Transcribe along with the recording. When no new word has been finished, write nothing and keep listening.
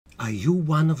Are you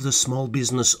one of the small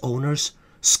business owners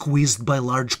squeezed by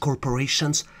large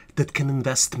corporations that can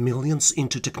invest millions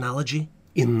into technology?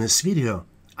 In this video,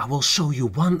 I will show you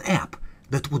one app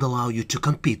that would allow you to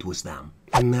compete with them.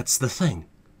 And that's the thing.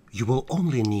 You will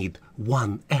only need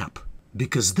one app,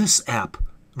 because this app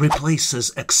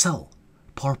replaces Excel,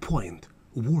 PowerPoint,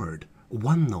 Word,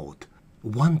 OneNote,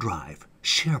 OneDrive,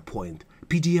 SharePoint,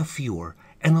 PDF Viewer,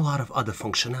 and a lot of other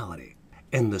functionality.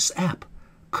 And this app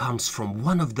comes from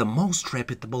one of the most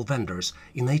reputable vendors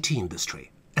in IT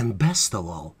industry. And best of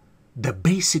all, the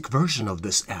basic version of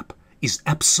this app is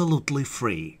absolutely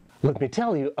free. Let me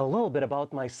tell you a little bit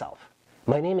about myself.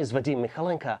 My name is Vadim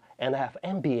Michalenko, and I have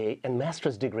MBA and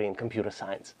master's degree in computer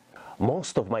science.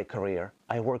 Most of my career,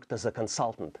 I worked as a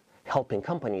consultant, helping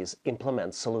companies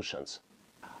implement solutions.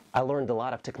 I learned a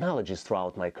lot of technologies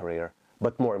throughout my career,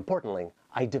 but more importantly,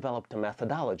 I developed a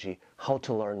methodology how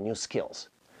to learn new skills,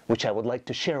 which I would like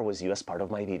to share with you as part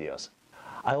of my videos.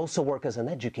 I also work as an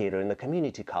educator in a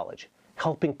community college,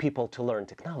 helping people to learn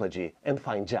technology and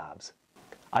find jobs.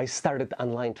 I started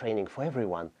online training for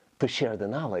everyone to share the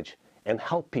knowledge and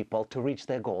help people to reach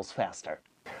their goals faster.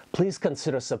 Please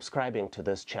consider subscribing to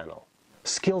this channel.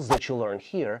 Skills that you learn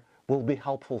here will be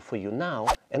helpful for you now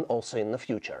and also in the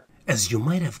future. As you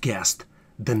might have guessed,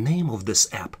 the name of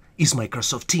this app is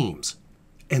Microsoft Teams.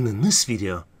 And in this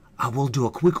video, I will do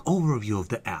a quick overview of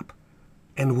the app,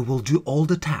 and we will do all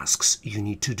the tasks you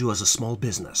need to do as a small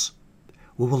business.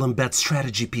 We will embed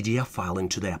strategy PDF file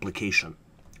into the application.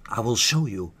 I will show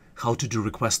you how to do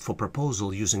request for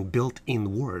proposal using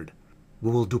built-in Word. We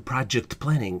will do project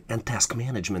planning and task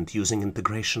management using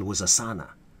integration with Asana.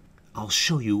 I'll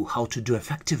show you how to do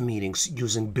effective meetings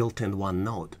using built-in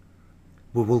OneNote.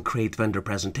 We will create vendor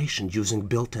presentation using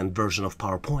built-in version of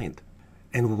PowerPoint.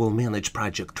 And we will manage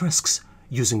project risks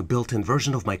using built-in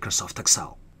version of Microsoft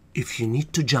Excel. If you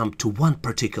need to jump to one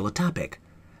particular topic,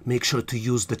 make sure to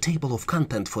use the table of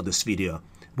content for this video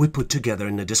we put together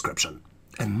in the description.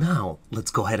 And now,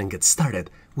 let's go ahead and get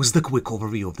started with the quick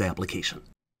overview of the application.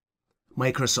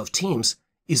 Microsoft Teams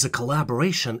is a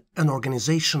collaboration and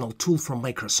organizational tool from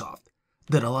Microsoft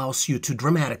that allows you to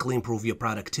dramatically improve your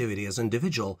productivity as an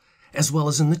individual as well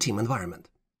as in the team environment.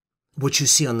 What you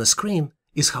see on the screen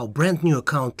is how brand new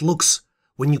account looks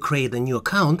when you create a new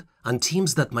account on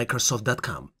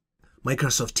teams.microsoft.com.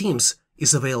 Microsoft Teams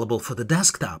is available for the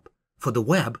desktop, for the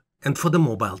web, and for the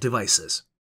mobile devices.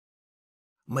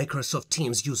 Microsoft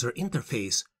Teams user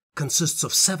interface consists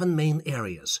of 7 main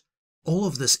areas. All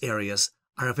of these areas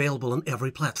are available on every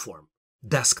platform: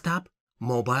 desktop,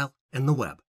 mobile, and the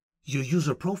web. Your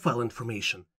user profile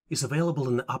information is available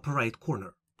in the upper right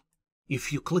corner.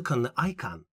 If you click on the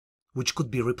icon, which could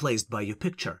be replaced by your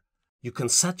picture, you can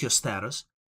set your status,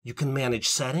 you can manage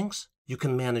settings, you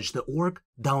can manage the org,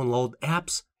 download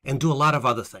apps, and do a lot of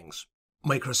other things.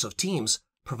 Microsoft Teams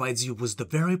provides you with the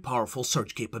very powerful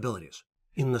search capabilities.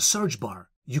 In the search bar,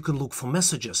 you can look for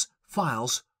messages,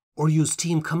 files, or use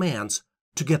team commands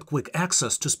to get quick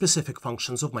access to specific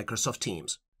functions of Microsoft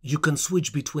Teams. You can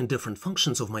switch between different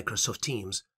functions of Microsoft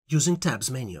Teams using tabs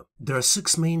menu. There are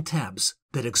 6 main tabs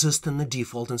that exist in the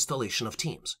default installation of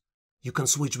Teams. You can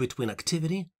switch between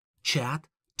activity, chat,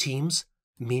 teams,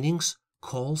 meetings,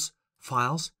 calls,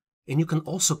 files, and you can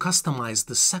also customize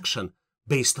this section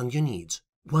based on your needs.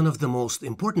 One of the most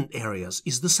important areas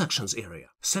is the Sections area.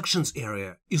 Sections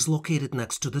area is located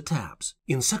next to the tabs.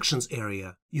 In Sections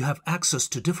area, you have access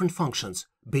to different functions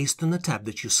based on the tab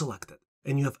that you selected.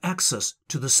 And you have access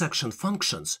to the section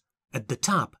functions at the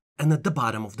top and at the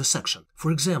bottom of the section.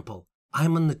 For example,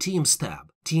 I'm on the Teams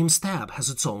tab. Teams tab has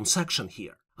its own section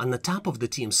here. On the top of the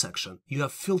Teams section, you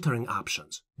have filtering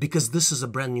options. Because this is a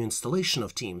brand new installation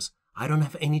of Teams, I don't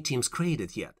have any teams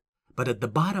created yet. But at the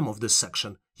bottom of this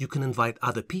section, you can invite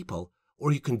other people,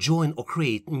 or you can join or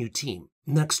create a new team.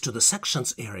 Next to the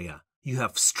Sections area, you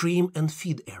have Stream and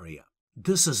Feed area.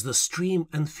 This is the Stream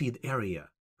and Feed area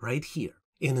right here.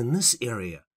 And in this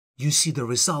area, you see the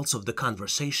results of the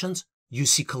conversations, you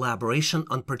see collaboration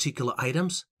on particular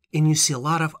items, and you see a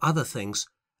lot of other things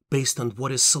based on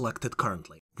what is selected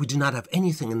currently. We do not have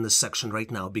anything in this section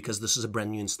right now because this is a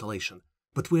brand new installation,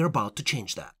 but we are about to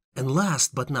change that. And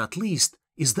last but not least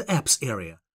is the Apps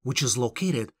area, which is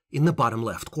located in the bottom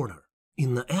left corner.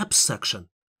 In the Apps section,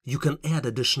 you can add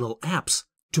additional apps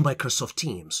to Microsoft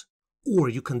Teams, or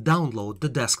you can download the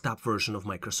desktop version of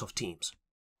Microsoft Teams.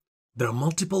 There are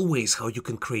multiple ways how you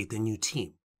can create a new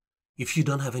team. If you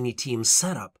don't have any teams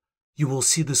set up, you will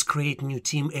see this Create New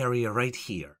Team area right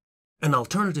here. An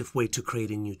alternative way to create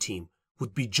a new team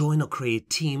would be Join or Create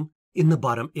Team in the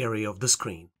bottom area of the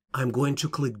screen. I'm going to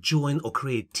click Join or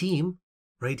Create Team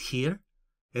right here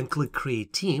and click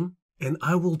Create Team, and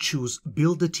I will choose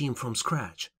Build a Team from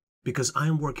Scratch because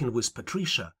I'm working with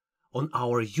Patricia on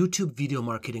our YouTube video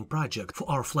marketing project for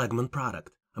our flagman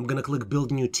product. I'm going to click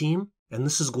Build New Team, and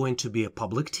this is going to be a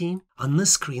public team. On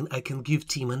this screen, I can give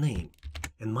team a name,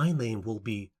 and my name will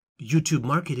be YouTube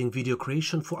Marketing Video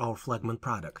Creation for our flagman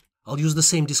product. I'll use the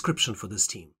same description for this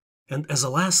team. And as a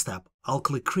last step, I'll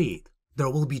click Create. There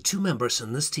will be 2 members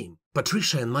in this team,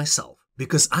 Patricia and myself.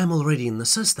 Because I'm already in the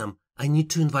system, I need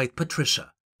to invite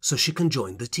Patricia so she can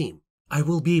join the team. I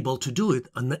will be able to do it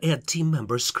on the Add Team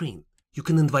Members screen. You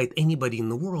can invite anybody in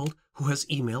the world who has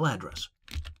email address.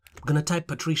 I'm going to type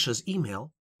Patricia's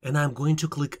email, and I'm going to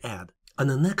click Add. On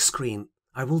the next screen,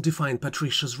 I will define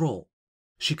Patricia's role.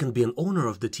 She can be an owner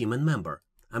of the team and member.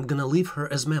 I'm going to leave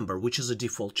her as member, which is a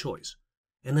default choice,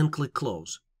 and then click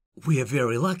Close. We are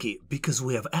very lucky because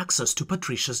we have access to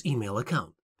Patricia's email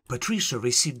account. Patricia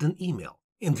received an email,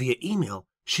 and via email,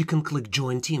 she can click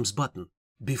Join Teams button.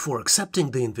 Before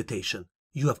accepting the invitation,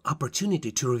 you have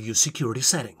opportunity to review security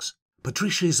settings.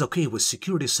 Patricia is okay with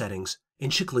security settings,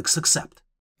 and she clicks Accept.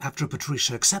 After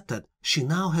Patricia accepted, she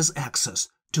now has access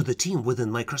to the team within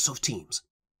Microsoft Teams.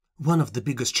 One of the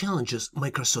biggest challenges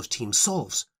Microsoft Teams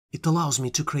solves, it allows me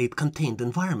to create contained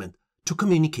environment to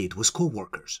communicate with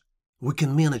coworkers. We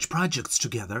can manage projects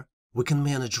together, we can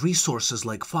manage resources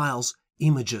like files,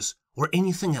 images, or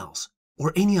anything else,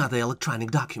 or any other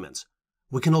electronic documents.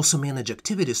 We can also manage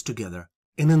activities together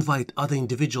and invite other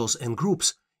individuals and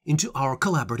groups into our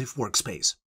collaborative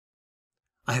workspace.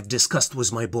 I have discussed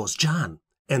with my boss John,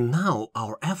 and now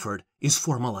our effort is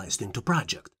formalized into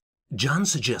project. John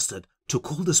suggested to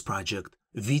call this project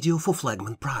Video for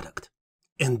Flagman Product.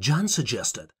 And John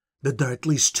suggested that there are at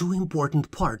least 2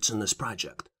 important parts in this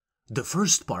project. The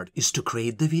first part is to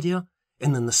create the video,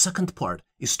 and then the second part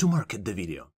is to market the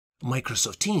video.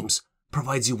 Microsoft Teams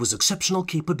provides you with exceptional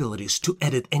capabilities to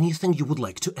edit anything you would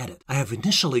like to edit. I have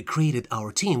initially created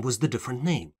our team with the different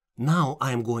name. Now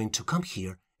I am going to come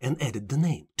here and edit the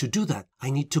name. To do that, I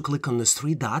need to click on these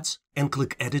 3 dots and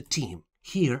click Edit Team.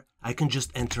 Here, I can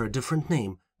just enter a different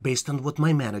name based on what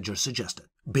my manager suggested.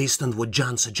 Based on what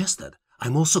John suggested,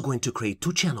 I'm also going to create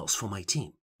 2 channels for my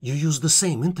team. You use the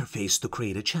same interface to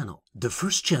create a channel. The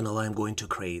first channel I'm going to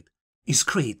create is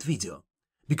Create Video.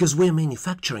 Because we're a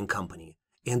manufacturing company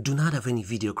and do not have any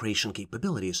video creation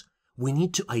capabilities, we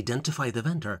need to identify the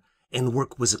vendor and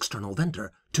work with external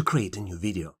vendor to create a new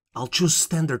video. I'll choose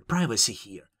standard privacy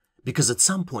here, because at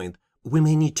some point we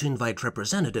may need to invite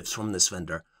representatives from this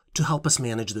vendor to help us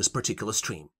manage this particular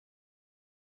stream.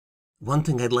 One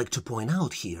thing I'd like to point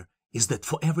out here is that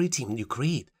for every team you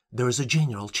create, there is a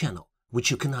general channel,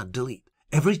 which you cannot delete.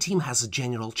 Every team has a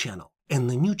general channel, and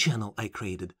the new channel I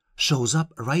created shows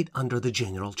up right under the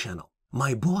general channel.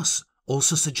 My boss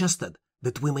also suggested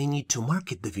that we may need to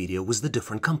market the video with the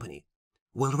different company.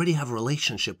 We already have a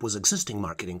relationship with existing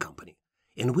marketing company,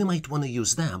 and we might want to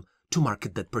use them to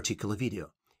market that particular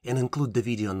video and include the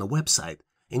video on the website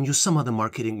and use some other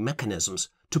marketing mechanisms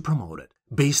to promote it.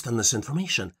 Based on this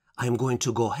information, I am going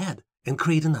to go ahead and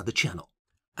create another channel.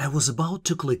 I was about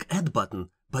to click Add button,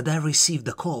 but I received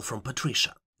a call from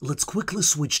Patricia. Let's quickly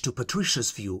switch to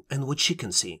Patricia's view and what she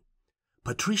can see.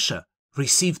 Patricia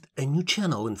received a new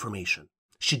channel information.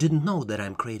 She didn't know that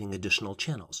I'm creating additional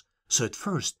channels, so at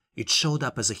first it showed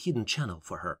up as a hidden channel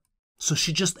for her. So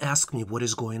she just asked me what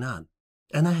is going on,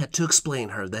 and I had to explain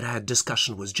her that I had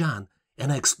discussion with John,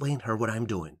 and I explained her what I'm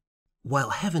doing. While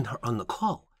having her on the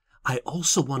call, I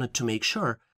also wanted to make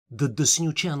sure that this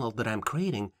new channel that I'm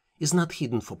creating is not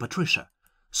hidden for Patricia.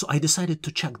 So I decided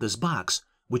to check this box,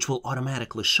 which will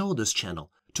automatically show this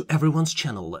channel to everyone's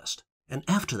channel list. And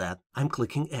after that, I'm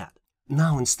clicking Add.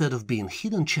 Now, instead of being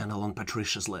hidden channel on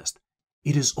Patricia's list,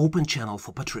 it is open channel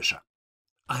for Patricia.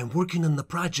 I'm working on the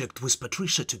project with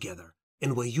Patricia together,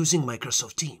 and we're using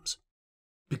Microsoft Teams.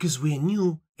 Because we are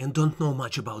new and don't know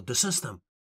much about the system,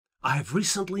 I have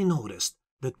recently noticed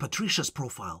that Patricia's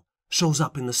profile shows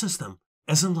up in the system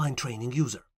as online training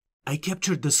user. I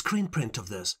captured the screen print of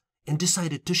this and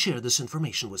decided to share this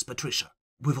information with Patricia.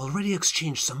 We've already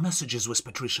exchanged some messages with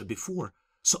Patricia before,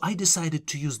 so I decided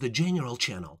to use the general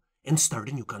channel and start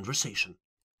a new conversation.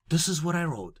 This is what I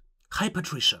wrote. Hi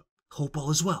Patricia, hope all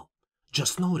is well.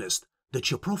 Just noticed that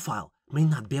your profile may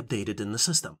not be updated in the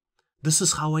system. This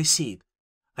is how I see it.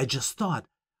 I just thought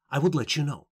I would let you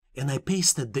know. And I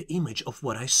pasted the image of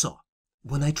what I saw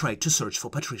when I tried to search for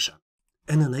Patricia.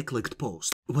 And then I clicked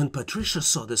post. When Patricia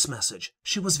saw this message,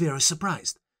 she was very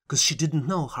surprised because she didn't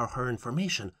know how her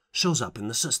information shows up in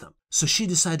the system. So she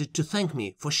decided to thank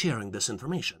me for sharing this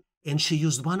information. And she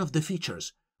used one of the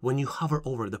features. When you hover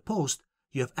over the post,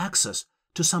 you have access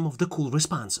to some of the cool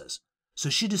responses. So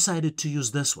she decided to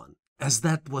use this one. as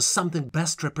that was something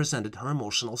best represented her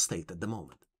emotional state at the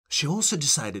moment. She also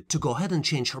decided to go ahead and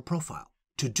change her profile.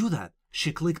 To do that,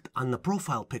 she clicked on the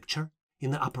profile picture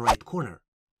in the upper right corner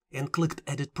and clicked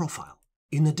Edit Profile.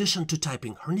 In addition to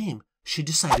typing her name, she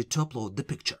decided to upload the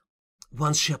picture.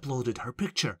 Once she uploaded her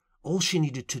picture, all she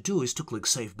needed to do is to click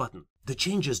Save button. The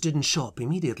changes didn't show up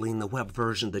immediately in the web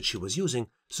version that she was using,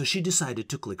 so she decided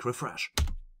to click Refresh.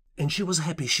 And she was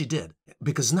happy she did,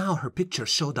 because now her picture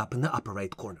showed up in the upper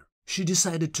right corner. She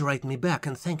decided to write me back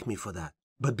and thank me for that.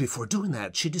 But before doing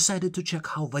that, she decided to check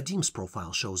how Vadim's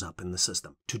profile shows up in the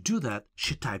system. To do that,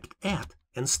 she typed @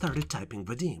 and started typing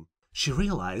Vadim. She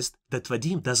realized that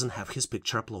Vadim doesn't have his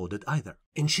picture uploaded either.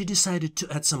 And she decided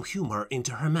to add some humor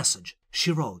into her message.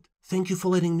 She wrote, "Thank you for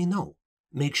letting me know.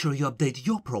 Make sure you update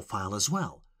your profile as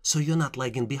well, so you're not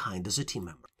lagging behind as a team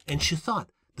member." And she thought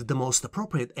that the most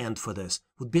appropriate end for this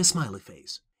would be a smiley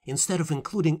face. Instead of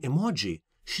including emoji,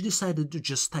 she decided to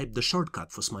just type the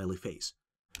shortcut for smiley face,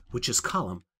 which is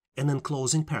column and then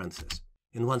closing parenthesis.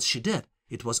 And once she did,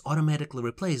 it was automatically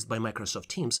replaced by Microsoft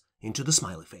Teams into the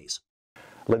smiley face.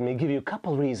 Let me give you a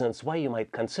couple reasons why you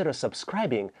might consider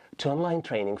subscribing to online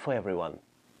training for everyone.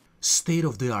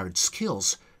 State-of-the-art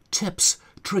skills, tips,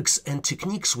 tricks, and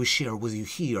techniques we share with you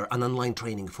here on Online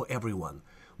Training for Everyone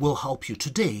will help you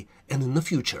today and in the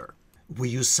future. We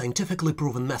use scientifically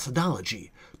proven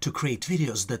methodology to create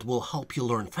videos that will help you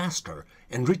learn faster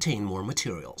and retain more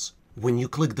materials. When you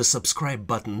click the subscribe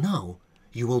button now,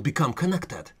 you will become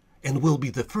connected and will be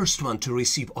the first one to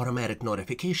receive automatic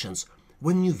notifications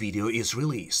when new video is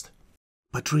released.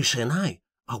 Patricia and I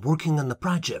are working on the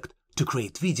project to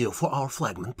create video for our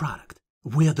flagman product.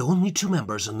 We are the only 2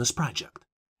 members in this project,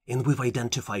 and we've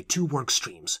identified 2 work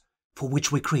streams for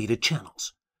which we created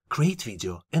channels: Create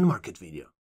Video and Market Video.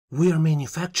 We are a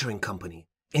manufacturing company,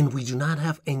 and we do not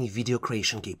have any video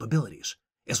creation capabilities,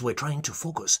 as we're trying to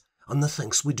focus on the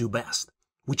things we do best,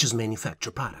 which is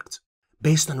manufacture products.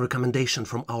 Based on recommendation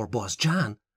from our boss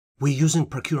John, we're using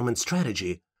procurement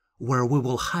strategy where we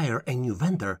will hire a new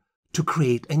vendor to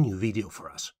create a new video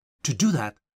for us. To do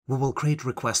that, we will create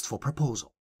request for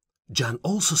proposal. John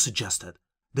also suggested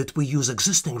that we use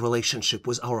existing relationship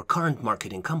with our current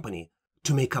marketing company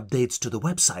to make updates to the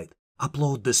website,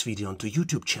 upload this video onto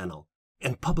YouTube channel,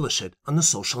 and publish it on the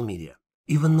social media.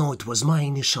 Even though it was my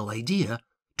initial idea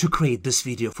to create this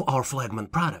video for our flagman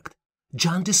product,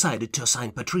 John decided to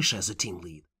assign Patricia as a team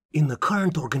lead. In the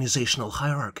current organizational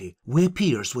hierarchy, we're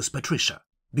peers with Patricia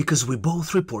because we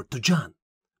both report to John.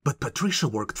 But Patricia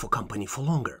worked for company for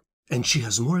longer, and she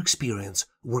has more experience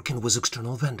working with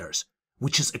external vendors,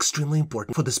 which is extremely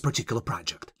important for this particular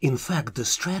project. In fact, the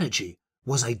strategy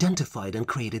was identified and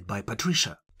created by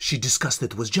Patricia. She discussed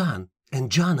it with John, and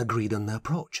John agreed on the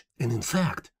approach. And in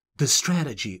fact, this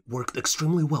strategy worked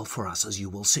extremely well for us, as you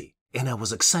will see. And I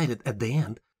was excited at the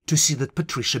end to see that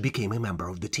Patricia became a member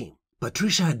of the team.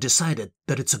 Patricia had decided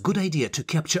that it's a good idea to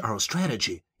capture our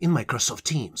strategy in Microsoft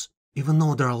Teams. Even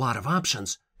though there are a lot of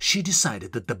options, she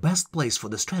decided that the best place for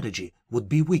the strategy would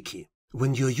be Wiki.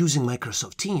 When you're using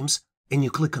Microsoft Teams and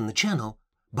you click on the channel,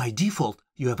 by default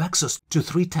you have access to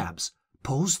 3 tabs: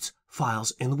 Posts,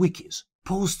 Files, and Wikis.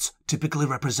 Posts typically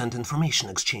represent information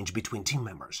exchange between team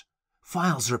members.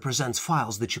 Files represents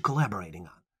files that you're collaborating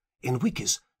on. And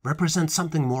Wikis represent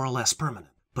something more or less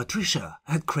permanent. Patricia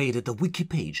had created a wiki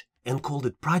page and called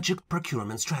it Project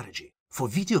Procurement Strategy. For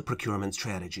video procurement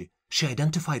strategy, she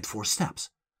identified 4 steps: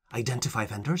 identify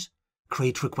vendors,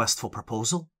 create request for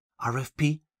proposal,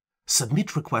 RFP,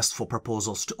 submit request for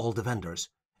proposals to all the vendors,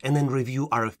 and then review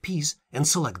RFPs and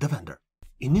select the vendor.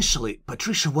 Initially,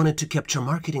 Patricia wanted to capture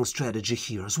marketing strategy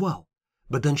here as well,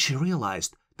 but then she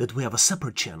realized that we have a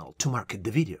separate channel to market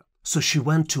the video. So she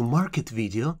went to Market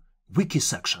Video, Wiki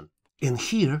section, and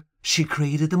here she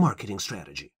created a marketing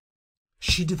strategy.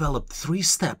 She developed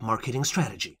 3-step marketing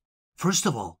strategy. First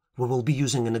of all, we will be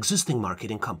using an existing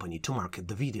marketing company to market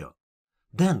the video.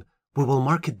 Then, we will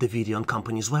market the video on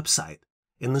company's website,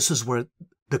 and this is where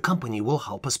the company will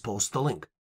help us post the link.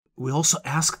 We also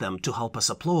ask them to help us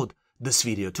upload this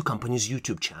video to company's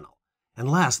YouTube channel. And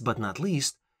last but not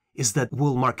least is that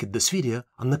we'll market this video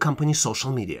on the company's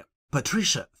social media.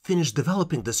 Patricia finished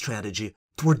developing the strategy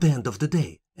toward the end of the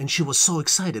day, and she was so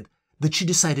excited that she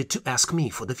decided to ask me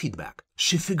for the feedback.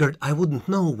 She figured I wouldn't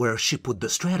know where she put the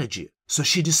strategy, so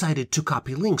she decided to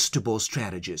copy links to both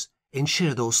strategies and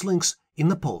share those links in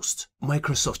the posts.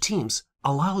 Microsoft Teams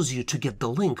allows you to get the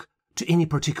link to any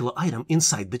particular item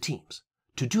inside the Teams.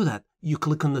 To do that, you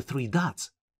click on the 3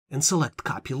 dots and select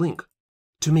Copy Link.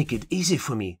 To make it easy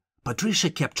for me, Patricia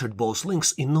captured both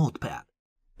links in Notepad,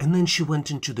 and then she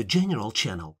went into the General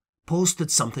channel,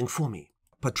 posted something for me.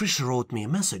 Patricia wrote me a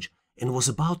message and was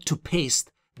about to paste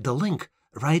the link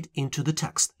right into the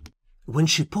text. When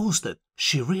she posted,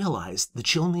 she realized that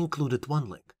she only included one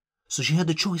link. So she had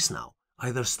a choice now,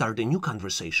 either start a new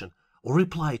conversation or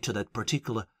reply to that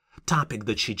particular topic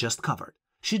that she just covered.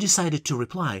 She decided to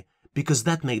reply because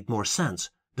that made more sense.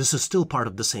 This is still part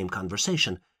of the same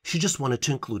conversation. She just wanted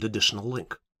to include additional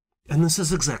link. And this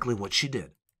is exactly what she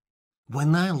did.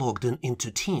 When I logged in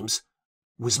into Teams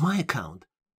with my account,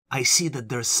 I see that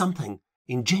there's something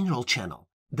in General channel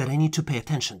that I need to pay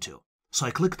attention to. So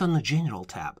I clicked on the General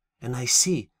tab and I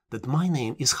see that my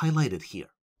name is highlighted here.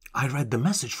 I read the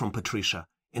message from Patricia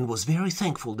and was very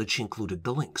thankful that she included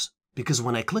the links, because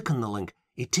when I click on the link,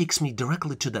 it takes me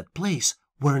directly to that place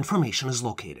where information is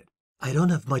located. I don't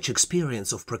have much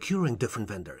experience of procuring different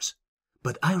vendors,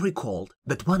 but I recalled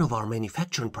that one of our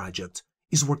manufacturing projects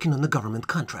is working on a government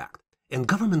contract, and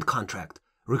government contract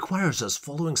requires us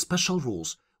following special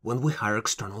rules when we hire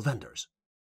external vendors.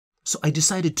 So I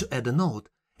decided to add a note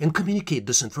and communicate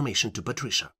this information to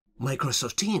Patricia.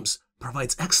 Microsoft Teams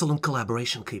provides excellent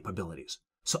collaboration capabilities,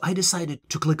 so I decided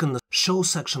to click on the Show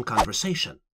section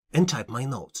conversation and type my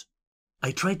notes.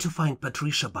 I tried to find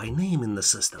Patricia by name in the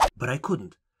system, but I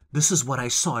couldn't. This is what I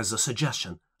saw as a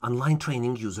suggestion on Line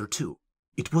Training User 2.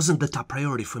 It wasn't the top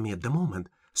priority for me at the moment,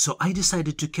 so I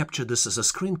decided to capture this as a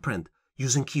screen print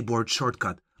using keyboard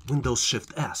shortcut Windows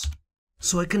Shift S,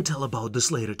 so I can tell about this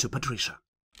later to Patricia.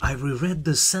 I reread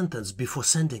this sentence before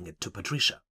sending it to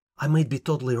Patricia. I might be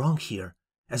totally wrong here,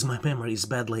 as my memory is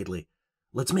bad lately.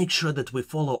 Let's make sure that we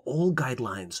follow all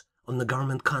guidelines on the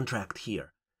government contract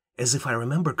here, as if I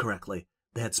remember correctly,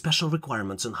 they had special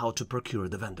requirements on how to procure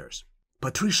the vendors.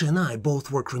 Patricia and I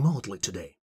both work remotely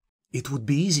today. It would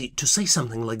be easy to say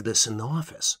something like this in the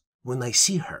office, when I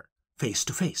see her, face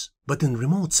to face. But in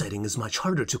remote setting it's much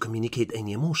harder to communicate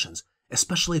any emotions,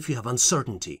 especially if you have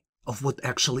uncertainty of what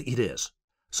actually it is.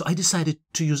 So I decided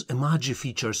to use emoji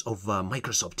features of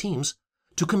Microsoft Teams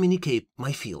to communicate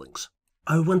my feelings.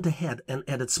 I went ahead and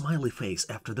added smiley face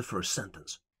after the first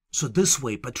sentence. So this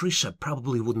way Patricia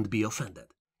probably wouldn't be offended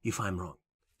if I'm wrong.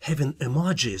 Having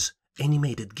emojis,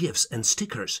 animated GIFs, and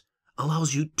stickers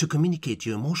allows you to communicate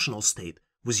your emotional state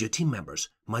with your team members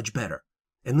much better.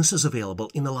 And this is available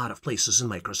in a lot of places in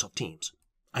Microsoft Teams.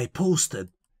 I posted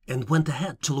and went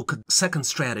ahead to look at the second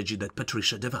strategy that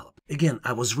Patricia developed. Again,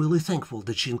 I was really thankful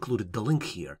that she included the link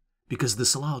here, because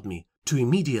this allowed me to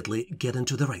immediately get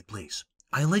into the right place.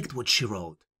 I liked what she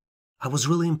wrote. I was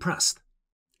really impressed.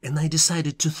 And I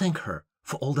decided to thank her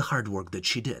for all the hard work that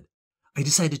she did. I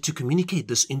decided to communicate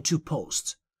this in 2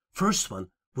 posts. First one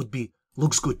would be,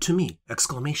 "Looks good to me!"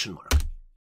 exclamation mark.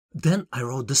 Then I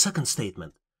wrote the second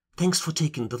statement, "Thanks for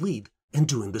taking the lead and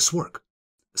doing this work."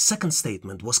 Second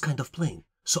statement was kind of plain,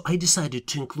 so I decided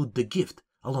to include the gift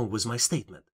along with my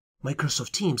statement.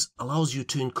 Microsoft Teams allows you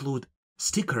to include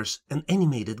stickers and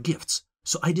animated gifts,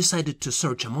 so I decided to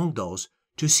search among those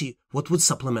to see what would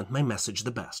supplement my message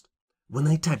the best. When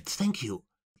I typed "thank you"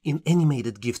 in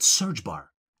animated gift search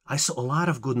bar, I saw a lot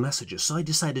of good messages, so I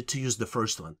decided to use the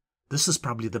first one. This is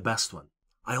probably the best one.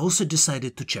 I also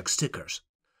decided to check stickers.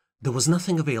 There was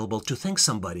nothing available to thank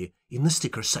somebody in the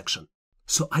sticker section,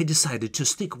 so I decided to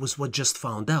stick with what just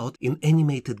found out in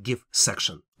animated GIF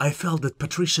section. I felt that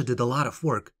Patricia did a lot of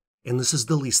work, and this is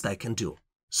the least I can do.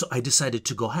 So I decided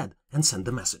to go ahead and send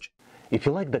the message. If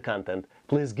you like the content,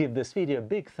 please give this video a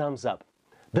big thumbs up.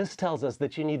 This tells us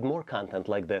that you need more content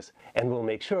like this, and we'll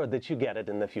make sure that you get it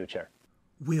in the future.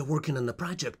 We are working on the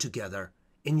project together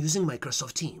and using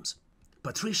Microsoft Teams.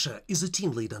 Patricia is a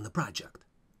team lead on the project,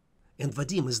 and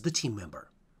Vadim is the team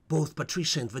member. Both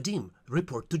Patricia and Vadim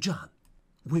report to John.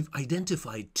 We've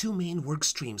identified 2 main work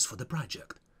streams for the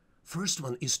project. First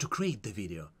one is to create the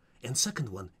video, and second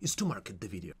one is to market the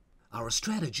video. Our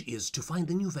strategy is to find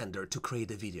a new vendor to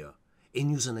create a video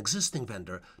and use an existing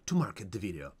vendor to market the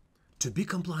video. To be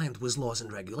compliant with laws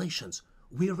and regulations,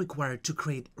 we are required to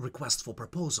create request for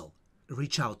proposal,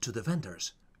 reach out to the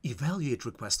vendors, evaluate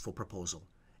request for proposal,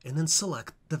 and then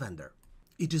select the vendor.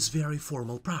 It is a very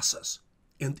formal process,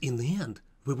 and in the end,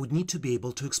 we would need to be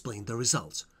able to explain the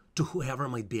results to whoever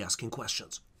might be asking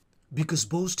questions. Because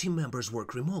both team members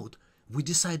work remote, we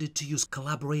decided to use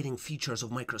collaborating features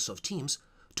of Microsoft Teams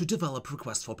to develop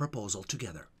request for proposal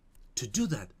together. To do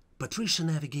that, Patricia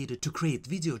navigated to create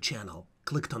video channel,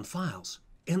 clicked on Files,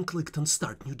 and clicked on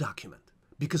Start New Document.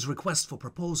 Because request for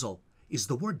proposal is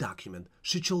the Word document,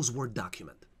 she chose Word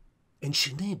document. And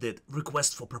she named it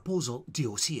Request for Proposal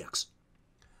DOCX.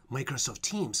 Microsoft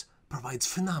Teams provides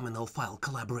phenomenal file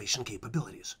collaboration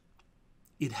capabilities.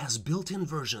 It has built-in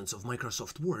versions of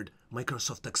Microsoft Word,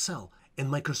 Microsoft Excel, and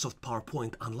Microsoft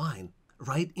PowerPoint Online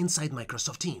right inside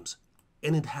Microsoft Teams.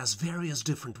 and it has various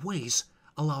different ways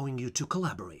allowing you to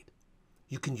collaborate.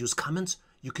 You can use comments,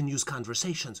 you can use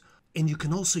conversations, and you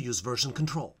can also use version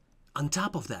control. On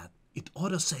top of that, it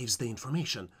auto-saves the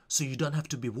information, so you don't have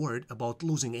to be worried about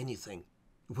losing anything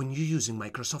when you're using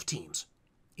Microsoft Teams.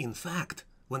 In fact,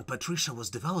 when Patricia was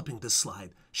developing this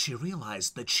slide, she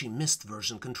realized that she missed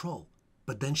version control.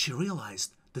 But then she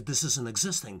realized that this is an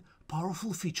existing,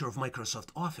 powerful feature of Microsoft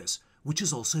Office, which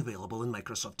is also available in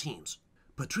Microsoft Teams.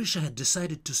 Patricia had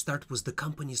decided to start with the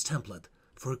company's template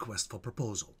for request for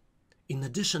proposal. In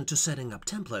addition to setting up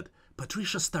template,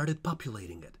 Patricia started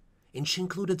populating it, and she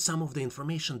included some of the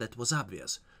information that was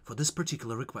obvious for this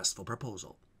particular request for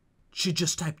proposal. She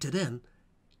just typed it in,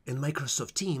 and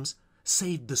Microsoft Teams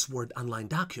saved this Word online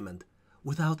document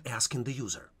without asking the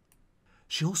user.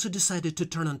 She also decided to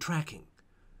turn on tracking.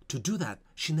 To do that,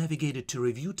 she navigated to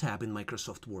Review tab in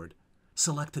Microsoft Word,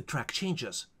 selected Track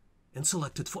Changes, and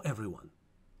selected For Everyone.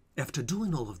 After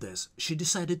doing all of this, she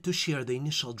decided to share the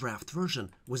initial draft version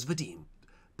with Vadim.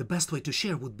 The best way to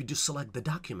share would be to select the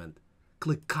document,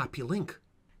 click Copy Link,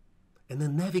 and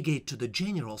then navigate to the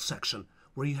General section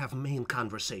where you have Main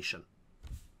Conversation,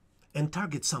 and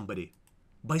target somebody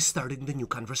by starting the new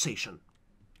conversation.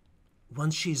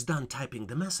 Once she's done typing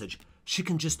the message, she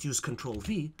can just use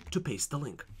Ctrl-V to paste the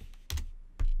link.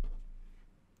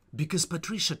 Because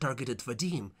Patricia targeted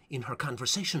Vadim in her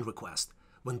conversation request,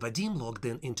 when Vadim logged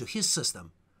in into his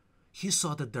system, he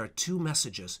saw that there are two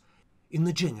messages in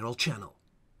the general channel.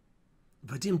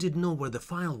 Vadim didn't know where the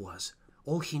file was.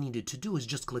 All he needed to do is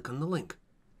just click on the link.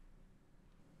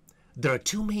 There are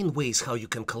two main ways how you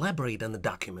can collaborate on a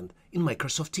document in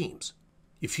Microsoft Teams.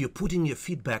 If you're putting your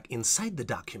feedback inside the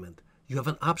document, you have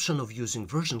an option of using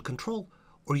version control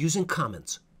or using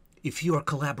comments. If you are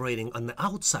collaborating on the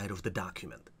outside of the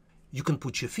document, you can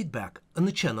put your feedback on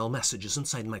the channel messages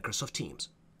inside Microsoft Teams.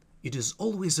 It is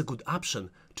always a good option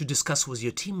to discuss with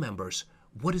your team members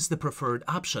what is the preferred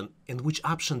option and which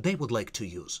option they would like to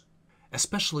use,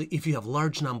 especially if you have a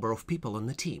large number of people on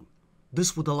the team.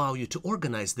 This would allow you to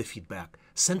organize the feedback,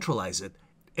 centralize it,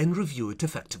 and review it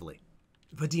effectively.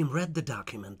 Vadim read the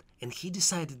document and he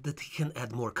decided that he can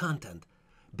add more content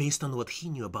based on what he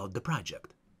knew about the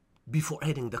project. Before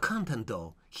adding the content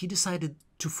though, he decided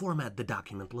to format the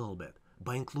document a little bit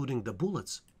by including the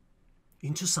bullets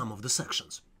into some of the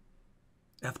sections.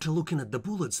 After looking at the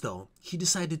bullets though, he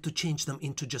decided to change them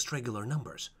into just regular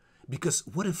numbers, because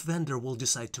what if vendor will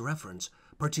decide to reference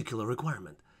particular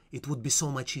requirement? It would be so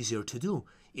much easier to do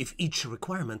if each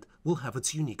requirement will have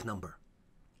its unique number.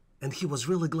 And he was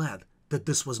really glad that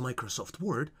this was Microsoft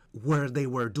Word, where they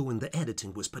were doing the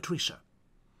editing with Patricia,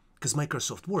 because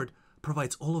Microsoft Word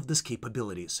provides all of these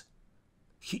capabilities.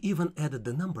 He even added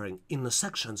the numbering in the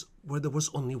sections where there was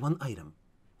only one item,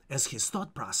 as his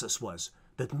thought process was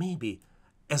that maybe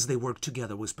as they worked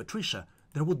together with Patricia,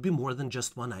 there would be more than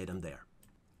just one item there.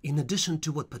 In addition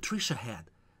to what Patricia had,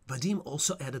 Vadim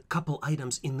also added a couple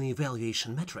items in the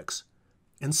evaluation metrics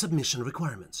and submission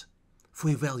requirements. For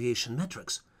evaluation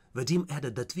metrics, Vadim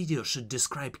added that video should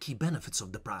describe key benefits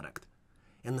of the product.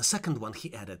 And the second one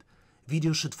he added,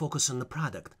 video should focus on the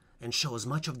product and show as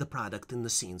much of the product in the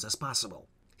scenes as possible.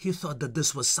 He thought that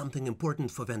this was something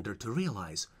important for vendor to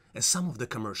realize, as some of the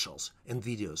commercials and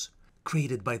videos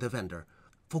created by the vendor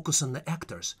focus on the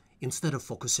actors instead of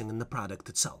focusing on the product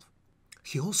itself.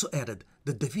 He also added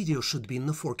that the video should be in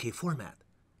the 4K format.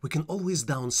 We can always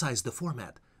downsize the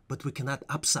format, but we cannot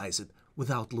upsize it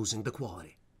without losing the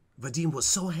quality. Vadim was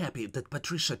so happy that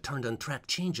Patricia turned on track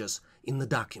changes in the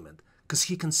document, because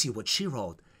he can see what she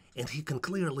wrote and he can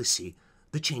clearly see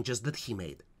the changes that he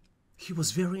made. He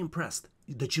was very impressed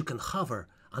that you can hover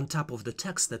on top of the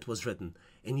text that was written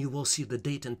and you will see the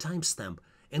date and timestamp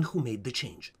and who made the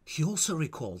change. He also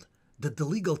recalled that the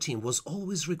legal team was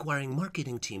always requiring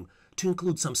marketing team to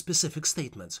include some specific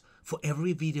statements for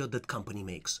every video that company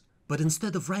makes. But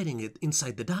instead of writing it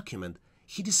inside the document,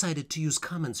 he decided to use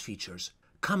comments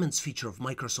feature of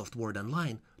Microsoft Word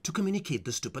Online to communicate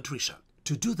this to Patricia.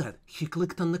 To do that, he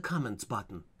clicked on the comments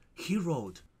button. He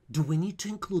wrote, "Do we need to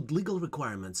include legal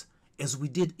requirements as we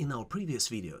did in our previous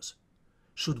videos?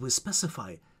 Should we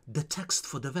specify the text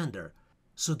for the vendor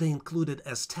so they include it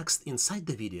as text inside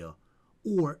the video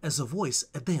or as a voice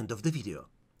at the end of the video?"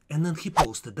 And then he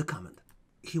posted the comment.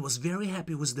 He was very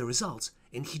happy with the results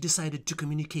and he decided to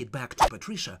communicate back to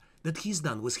Patricia that he's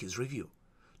done with his review.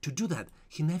 To do that,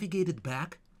 he navigated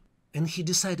back and he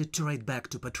decided to write back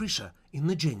to Patricia in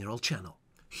the general channel.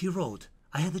 He wrote,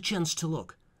 "I had a chance to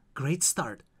look. Great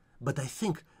start, but I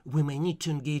think we may need to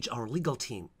engage our legal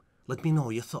team. Let me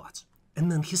know your thoughts."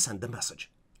 And then he sent the message.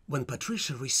 When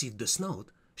Patricia received this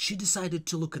note, she decided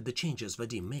to look at the changes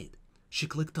Vadim made. She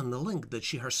clicked on the link that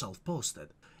she herself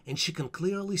posted, and she can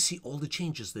clearly see all the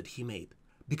changes that he made,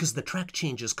 because the track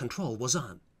changes control was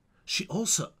on. She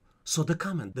also saw the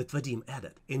comment that Vadim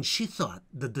added, and she thought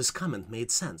that this comment made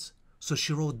sense, so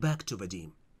she wrote back to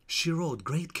Vadim. She wrote,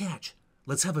 "Great catch,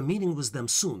 let's have a meeting with them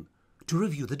soon to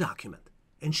review the document,"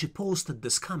 and she posted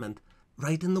this comment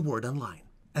right in the Word online.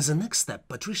 As a next step,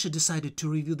 Patricia decided to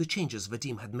review the changes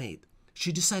Vadim had made.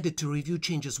 She decided to review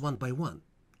changes one by one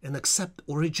and accept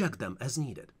or reject them as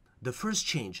needed. The first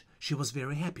change she was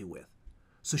very happy with,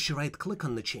 so she right-clicked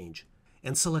on the change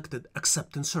and selected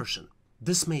Accept Insertion.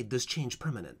 This made this change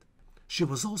permanent. She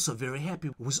was also very happy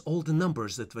with all the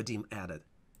numbers that Vadim added,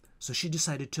 so she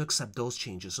decided to accept those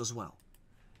changes as well.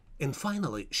 And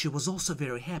finally, she was also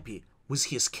very happy with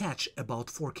his catch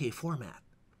about 4K format.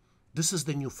 This is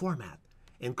the new format,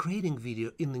 and creating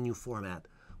video in the new format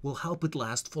will help it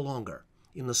last for longer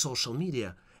in the social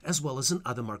media as well as in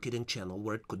other marketing channels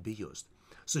where it could be used.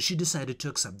 So she decided to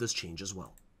accept this change as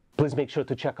well. Please make sure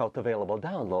to check out available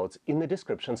downloads in the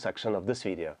description section of this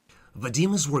video.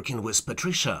 Vadim is working with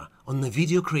Patricia on the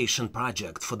video creation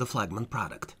project for the flagman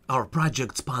product. Our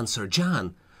project sponsor,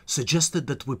 John, suggested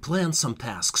that we plan some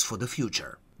tasks for the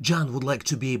future. John would like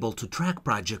to be able to track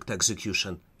project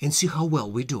execution and see how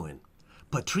well we're doing.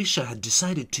 Patricia had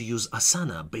decided to use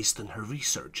Asana based on her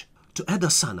research. To add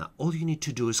Asana, all you need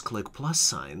to do is click plus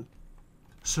sign,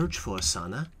 search for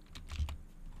Asana.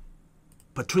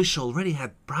 Patricia already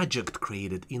had project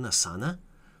created in Asana,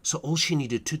 so all she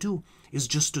needed to do is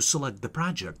just to select the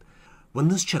project. When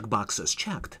this checkbox is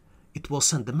checked, it will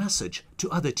send a message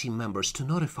to other team members to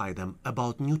notify them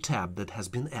about new tab that has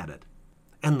been added.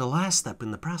 And the last step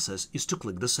in the process is to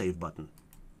click the Save button.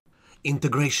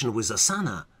 Integration with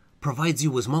Asana provides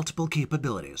you with multiple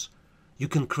capabilities. You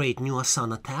can create new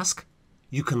Asana task,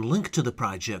 you can link to the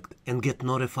project and get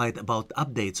notified about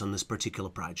updates on this particular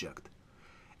project.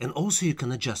 And also you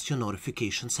can adjust your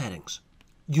notification settings.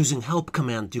 Using Help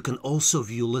command, you can also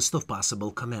view list of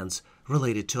possible commands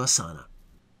related to Asana.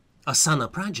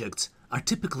 Asana projects are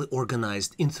typically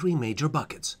organized in 3 major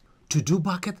buckets. To-do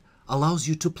bucket allows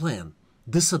you to plan.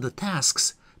 These are the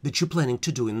tasks that you're planning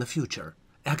to do in the future.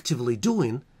 Actively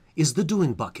doing is the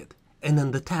doing bucket, and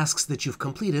then the tasks that you've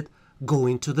completed go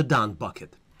into the done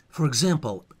bucket. For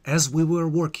example, as we were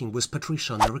working with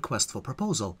Patricia on the request for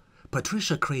proposal,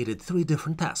 Patricia created 3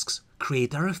 different tasks: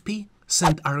 create RFP,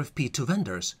 send RFP to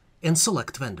vendors, and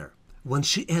select vendor. When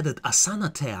she added Asana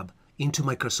tab into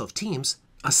Microsoft Teams,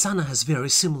 Asana has very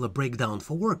similar breakdown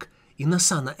for work in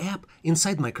Asana app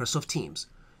inside Microsoft Teams.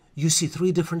 You see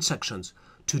 3 different sections: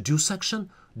 to-do section,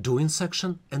 doing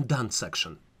section, and done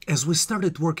section. As we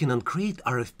started working on create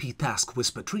RFP task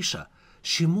with Patricia,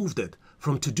 she moved it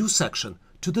from to-do section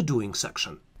to the doing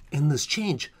section. And this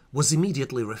change was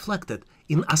immediately reflected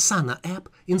in Asana app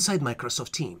inside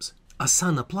Microsoft Teams.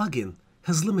 Asana plugin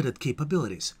has limited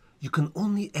capabilities. You can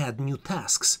only add new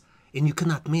tasks, and you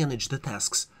cannot manage the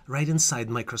tasks right inside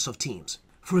Microsoft Teams.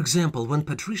 For example, when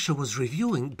Patricia was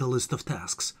reviewing the list of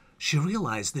tasks, she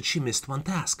realized that she missed one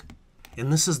task.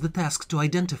 And this is the task to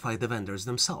identify the vendors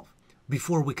themselves.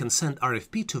 Before we can send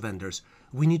RFP to vendors,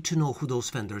 we need to know who those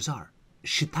vendors are.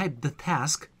 She typed the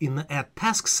task in the Add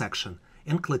Task section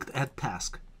and clicked Add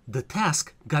Task. The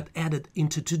task got added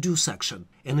into To-Do section,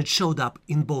 and it showed up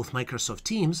in both Microsoft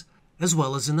Teams as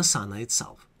well as in Asana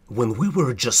itself. When we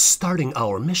were just starting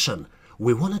our mission,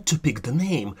 we wanted to pick the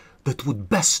name that would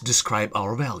best describe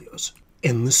our values.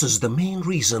 And this is the main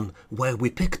reason why we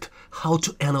picked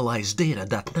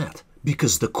howtoanalyzedata.net,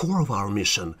 because the core of our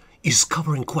mission is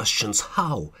covering questions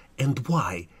how and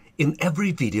why in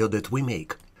every video that we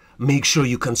make. Make sure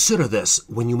you consider this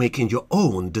when you're making your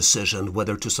own decision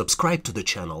whether to subscribe to the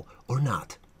channel or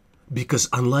not. Because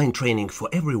online training for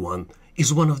everyone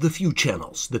is one of the few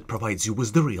channels that provides you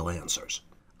with the real answers.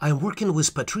 I'm working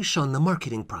with Patricia on the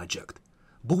marketing project.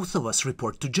 Both of us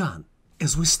report to John.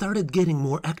 As we started getting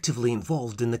more actively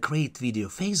involved in the create video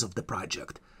phase of the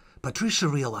project, Patricia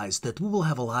realized that we will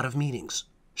have a lot of meetings.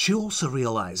 She also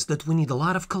realized that we need a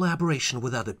lot of collaboration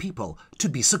with other people to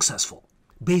be successful.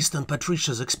 Based on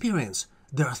Patricia's experience,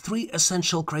 there are 3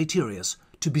 essential criteria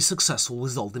to be successful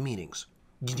with all the meetings.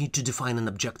 You need to define an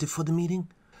objective for the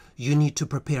meeting, you need to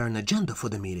prepare an agenda for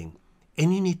the meeting,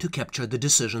 and you need to capture the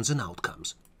decisions and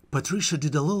outcomes. Patricia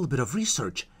did a little bit of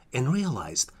research and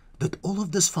realized that all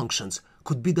of these functions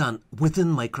could be done within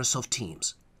Microsoft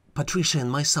Teams. Patricia and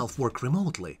myself work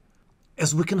remotely,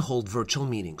 as we can hold virtual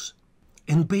meetings.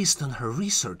 And based on her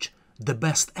research, the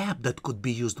best app that could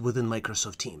be used within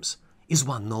Microsoft Teams is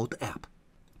OneNote app.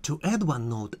 To add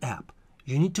OneNote app,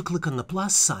 you need to click on the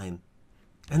plus sign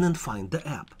and then find the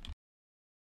app.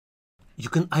 You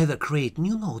can either create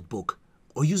new notebook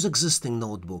or use existing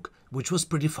notebook which was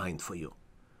predefined for you.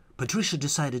 Patricia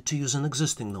decided to use an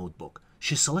existing notebook.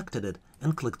 She selected it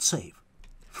and clicked Save.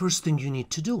 First thing you need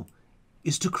to do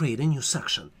is to create a new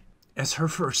section. As her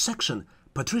first section,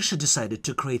 Patricia decided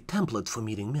to create template for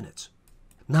meeting minutes.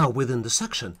 Now within the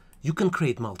section, you can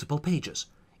create multiple pages.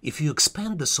 If you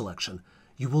expand the selection,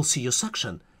 you will see your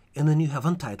section and then you have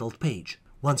untitled page.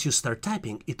 Once you start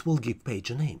typing, it will give page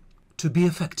a name. To be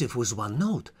effective with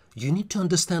OneNote, you need to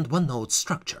understand OneNote's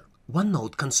structure.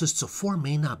 OneNote consists of 4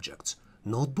 main objects: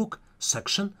 notebook,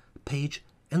 section, page,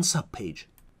 and subpage.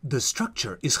 The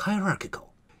structure is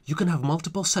hierarchical. You can have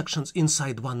multiple sections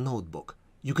inside one notebook.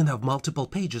 You can have multiple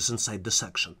pages inside the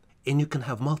section, and you can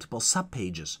have multiple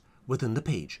subpages within the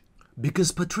page.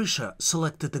 Because Patricia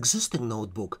selected existing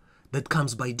notebook that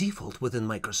comes by default within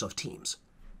Microsoft Teams,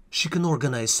 she can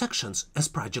organize sections as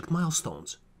project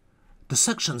milestones. The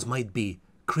sections might be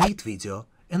Create Video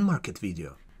and Market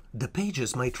Video. The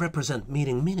pages might represent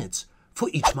meeting minutes for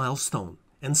each milestone,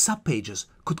 and subpages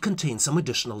could contain some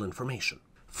additional information.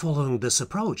 Following this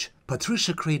approach,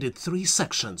 Patricia created 3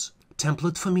 sections: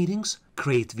 Template for Meetings,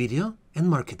 Create Video, and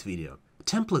Market Video.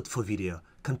 Template for Video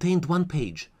contained 1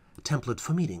 page, Template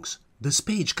for Meetings. This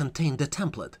page contained a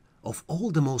template of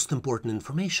all the most important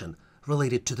information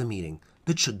related to the meeting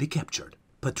that should be captured.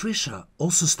 Patricia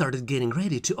also started getting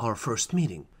ready to our first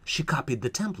meeting. She copied the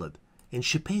template and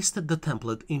she pasted the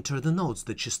template into the notes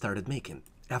that she started making.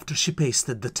 After she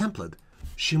pasted the template,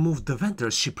 she moved the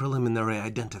vendors she preliminarily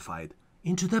identified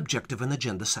into the objective and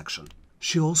agenda section.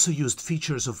 She also used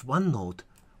features of OneNote,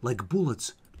 like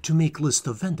bullets, to make list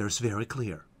of vendors very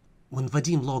clear. When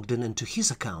Vadim logged in into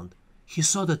his account, he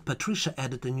saw that Patricia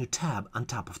added a new tab on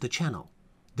top of the channel.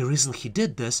 The reason he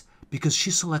did this because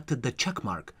she selected the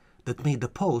checkmark that made the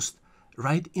post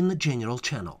right in the general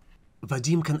channel.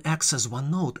 Vadim can access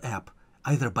OneNote app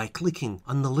either by clicking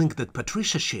on the link that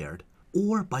Patricia shared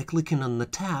or by clicking on the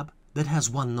tab that has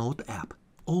OneNote app.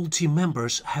 All team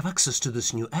members have access to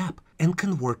this new app and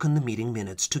can work on the meeting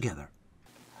minutes together.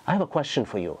 I have a question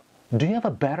for you. Do you have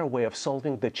a better way of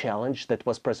solving the challenge that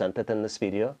was presented in this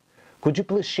video? Could you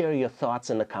please share your thoughts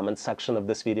in the comment section of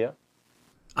this video?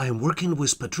 I am working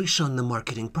with Patricia on the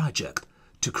marketing project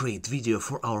to create video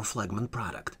for our flagman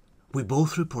product. We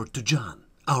both report to John.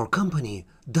 Our company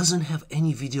doesn't have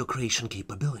any video creation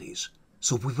capabilities,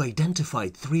 so we've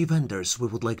identified 3 vendors we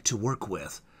would like to work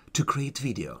with to create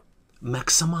video: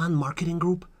 Maxaman Marketing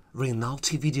Group,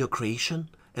 Rinaldi Video Creation,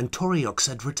 and Toriox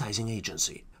Advertising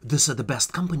Agency. These are the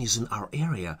best companies in our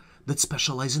area that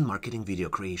specialize in marketing video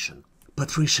creation.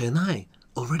 Patricia and I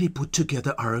already put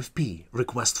together RFP,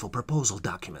 request for proposal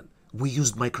document. We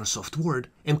used Microsoft Word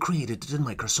and created it in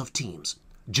Microsoft Teams.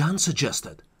 John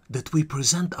suggested that we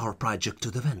present our project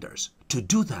to the vendors. To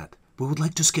do that, we would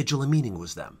like to schedule a meeting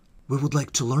with them. We would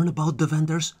like to learn about the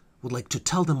vendors, would like to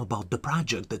tell them about the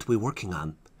project that we're working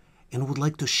on, and would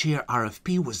like to share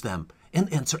RFP with them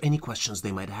and answer any questions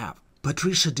they might have.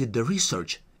 Patricia did the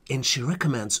research and she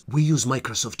recommends we use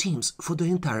Microsoft Teams for the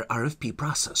entire RFP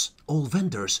process. All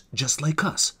vendors, just like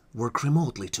us, work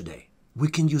remotely today. We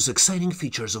can use exciting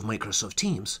features of Microsoft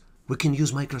Teams. We can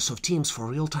use Microsoft Teams for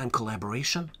real-time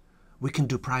collaboration. We can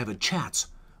do private chats.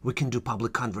 We can do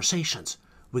public conversations.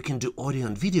 We can do audio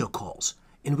and video calls.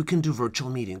 And we can do virtual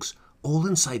meetings, all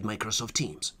inside Microsoft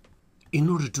Teams. In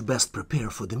order to best prepare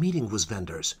for the meeting with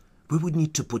vendors, we would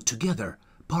need to put together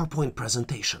PowerPoint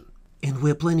presentation. And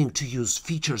we're planning to use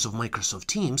features of Microsoft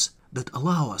Teams that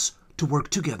allow us to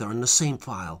work together on the same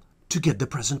file to get the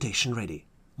presentation ready.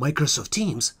 Microsoft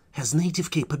Teams has native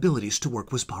capabilities to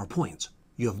work with PowerPoint.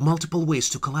 You have multiple ways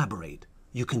to collaborate.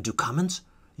 You can do comments,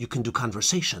 you can do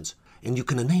conversations, and you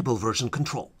can enable version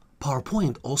control.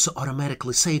 PowerPoint also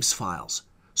automatically saves files,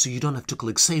 so you don't have to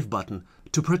click Save button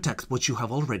to protect what you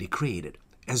have already created,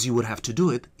 as you would have to do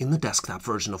it in the desktop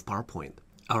version of PowerPoint.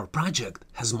 Our project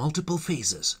has multiple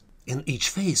phases, and each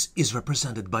phase is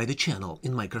represented by the channel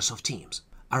in Microsoft Teams.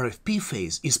 RFP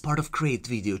phase is part of Create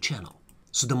Video channel,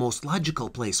 so the most logical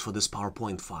place for this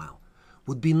PowerPoint file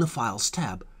would be in the Files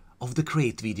tab of the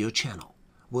Create Video channel.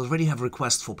 We already have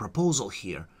Request for Proposal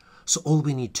here, so all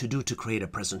we need to do to create a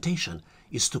presentation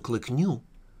is to click New,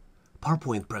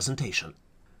 PowerPoint Presentation.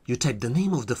 You type the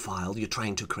name of the file you're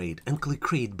trying to create and click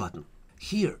Create button.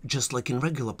 Here, just like in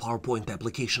regular PowerPoint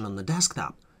application on the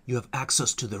desktop, you have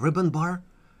access to the ribbon bar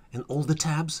and all the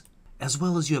tabs, as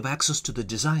well as you have access to the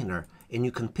designer, and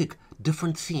you can pick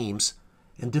different themes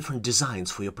and different designs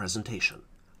for your presentation.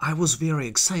 I was very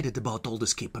excited about all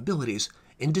these capabilities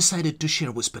and decided to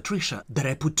share with Patricia that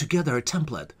I put together a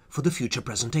template for the future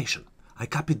presentation. I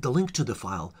copied the link to the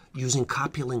file using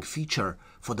copy link feature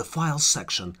for the Files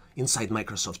section inside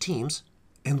Microsoft Teams,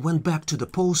 and went back to the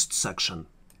post section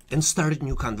and started a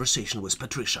new conversation with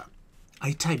Patricia.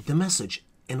 I typed the message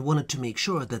and wanted to make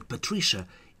sure that Patricia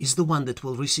is the one that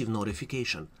will receive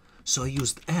notification. So I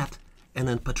used @ and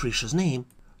then Patricia's name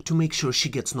to make sure she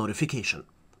gets notification.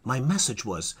 My message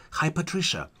was, "Hi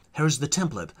Patricia, here's the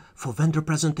template for vendor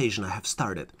presentation I have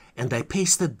started," and I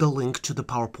pasted the link to the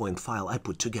PowerPoint file I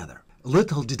put together.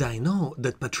 Little did I know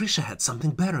that Patricia had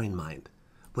something better in mind.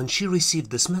 When she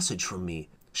received this message from me,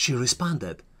 she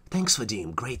responded, "Thanks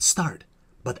Vadim, great start,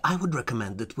 but I would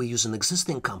recommend that we use an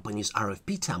existing company's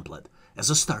RFP template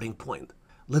as a starting point.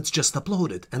 Let's just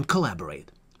upload it and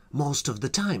collaborate." Most of the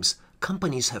times,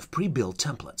 companies have pre-built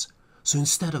templates, so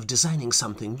instead of designing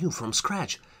something new from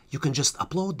scratch, you can just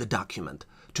upload the document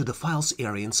to the Files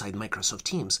area inside Microsoft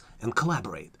Teams and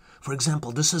collaborate. For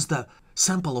example, this is the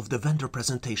sample of the vendor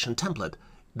presentation template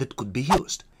that could be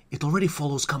used. It already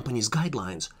follows company's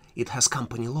guidelines, it has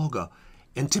company logo,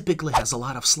 and typically has a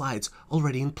lot of slides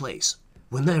already in place.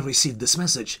 When I received this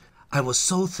message, I was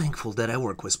so thankful that I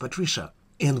work with Patricia,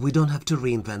 and we don't have to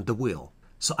reinvent the wheel.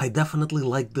 So I definitely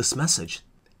liked this message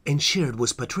and shared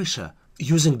with Patricia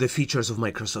using the features of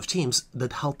Microsoft Teams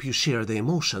that help you share the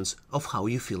emotions of how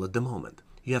you feel at the moment.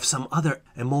 You have some other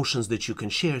emotions that you can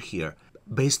share here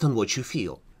based on what you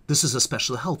feel. This is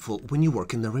especially helpful when you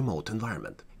work in a remote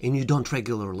environment and you don't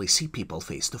regularly see people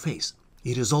face to face.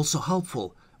 It is also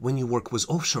helpful when you work with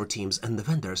offshore teams and the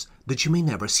vendors that you may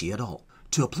never see at all.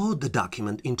 To upload the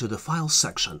document into the Files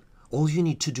section, all you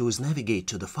need to do is navigate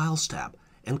to the Files tab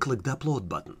and click the Upload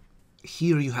button.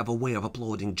 Here you have a way of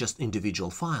uploading just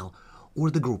individual file or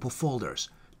the group of folders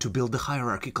to build the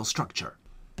hierarchical structure.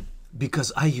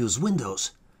 Because I use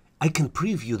Windows, I can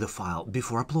preview the file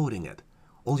before uploading it.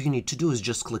 All you need to do is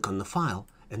just click on the file,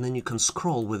 and then you can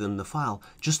scroll within the file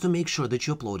just to make sure that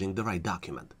you're uploading the right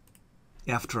document.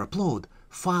 After upload,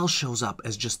 file shows up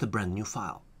as just a brand new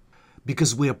file.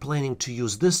 Because we are planning to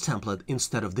use this template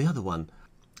instead of the other one,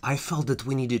 I felt that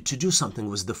we needed to do something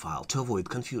with the file to avoid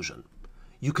confusion.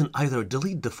 You can either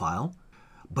delete the file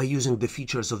by using the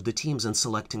features of the Teams and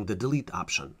selecting the delete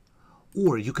option,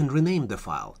 or you can rename the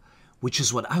file, which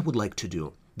is what I would like to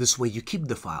do. This way you keep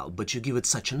the file, but you give it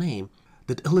such a name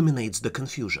that eliminates the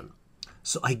confusion.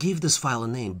 So I gave this file a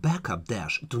name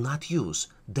backup-do not use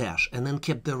and then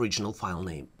kept the original file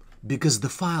name. Because the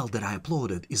file that I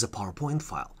uploaded is a PowerPoint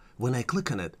file, when I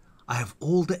click on it, I have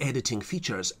all the editing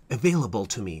features available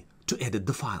to me to edit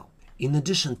the file. In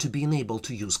addition to being able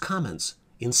to use comments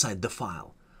inside the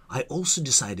file, I also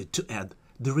decided to add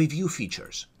the review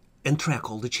features and track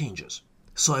all the changes.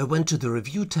 So I went to the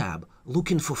Review tab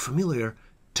looking for familiar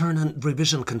Turn on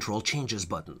Revision Control Changes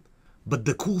button. But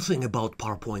the cool thing about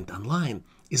PowerPoint Online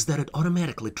is that it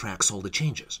automatically tracks all the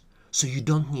changes, so you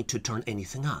don't need to turn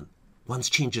anything on. Once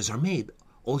changes are made,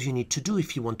 all you need to do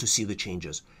if you want to see the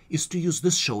changes is to use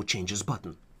this Show Changes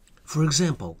button. For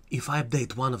example, if I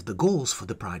update one of the goals for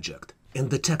the project, and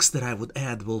the text that I would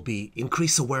add will be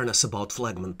increase awareness about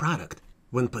Flagman product,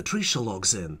 when Patricia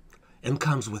logs in and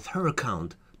comes with her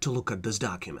account to look at this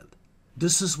document,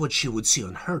 this is what she would see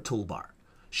on her toolbar.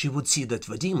 She would see that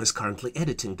Vadim is currently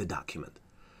editing the document.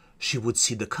 She would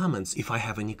see the comments if I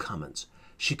have any comments.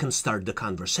 She can start the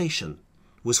conversation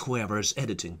with whoever is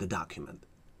editing the document.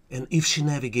 And if she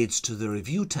navigates to the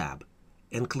Review tab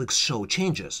and clicks Show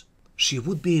Changes, she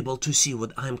would be able to see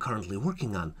what I'm currently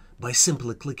working on by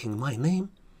simply clicking my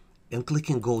name and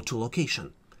clicking Go to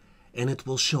Location, and it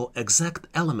will show exact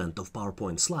element of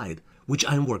PowerPoint slide which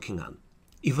I'm working on.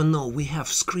 Even though we have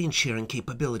screen sharing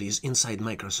capabilities inside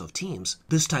Microsoft Teams,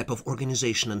 this type of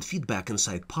organization and feedback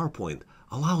inside PowerPoint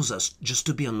allows us just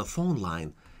to be on the phone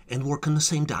line and work on the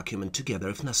same document together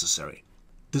if necessary.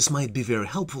 This might be very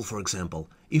helpful, for example,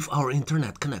 if our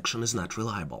internet connection is not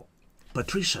reliable.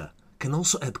 Patricia can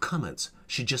also add comments.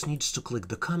 She just needs to click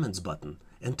the Comments button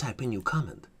and type a new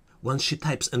comment. Once she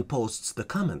types and posts the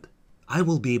comment, I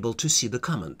will be able to see the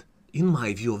comment in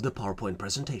my view of the PowerPoint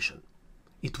presentation.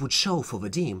 It would show for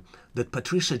Vadim that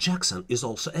Patricia Jackson is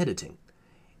also editing,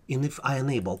 and if I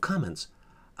enable comments,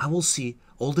 I will see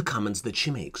all the comments that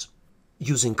she makes.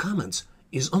 Using comments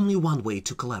is only one way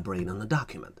to collaborate on a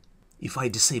document. If I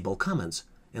disable comments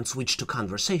and switch to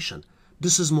conversation,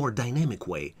 this is a more dynamic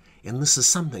way, and this is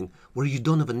something where you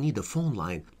don't even need a phone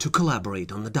line to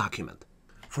collaborate on the document.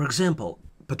 For example,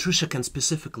 Patricia can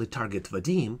specifically target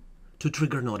Vadim to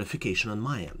trigger notification on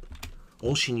my end.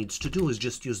 All she needs to do is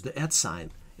just use the @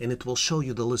 sign, and it will show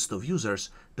you the list of users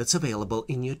that's available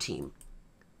in your team.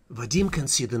 Vadim can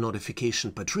see the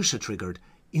notification Patricia triggered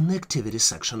in the Activities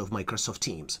section of Microsoft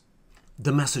Teams.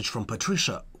 The message from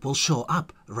Patricia will show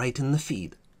up right in the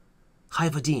feed. "Hi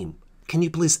Vadim, can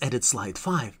you please edit slide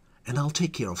 5 and I'll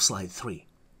take care of slide 3.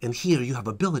 And here you have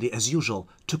ability, as usual,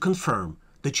 to confirm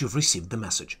that you've received the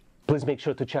message. Please make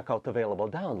sure to check out available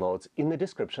downloads in the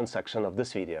description section of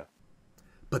this video.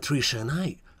 Patricia and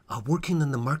I are working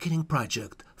on the marketing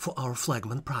project for our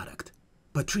flagman product.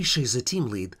 Patricia is a team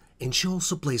lead, and she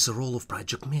also plays the role of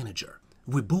project manager.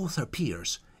 We both are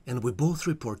peers, and we both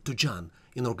report to John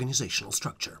in organizational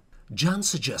structure. John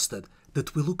suggested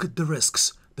that we look at the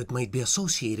risks that might be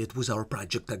associated with our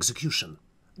project execution.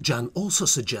 John also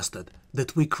suggested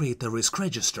that we create a risk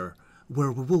register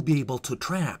where we will be able to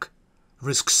track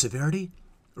risk severity,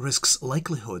 risk's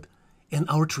likelihood, and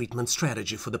our treatment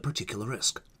strategy for the particular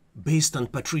risk. Based on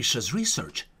Patricia's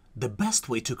research, the best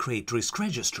way to create risk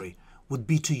registry would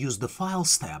be to use the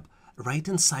Files tab right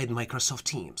inside Microsoft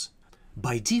Teams.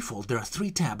 By default, there are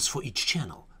 3 tabs for each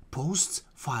channel: Posts,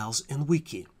 Files, and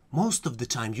Wiki. Most of the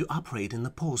time you operate in the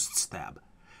Posts tab,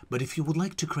 but if you would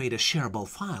like to create a shareable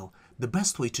file, the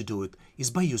best way to do it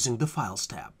is by using the Files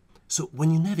tab. So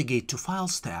when you navigate to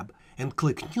Files tab and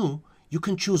click New, you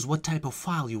can choose what type of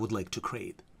file you would like to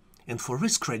create. And for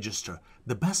Risk Register,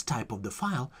 the best type of the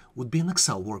file would be an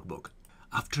Excel workbook.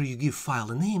 After you give file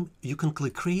a name, you can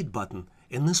click Create button,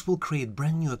 and this will create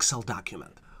brand new Excel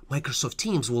document. Microsoft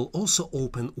Teams will also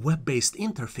open web-based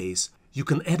interface. You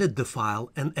can edit the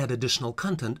file and add additional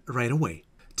content right away.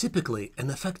 Typically, an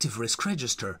effective risk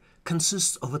register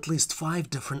consists of at least 5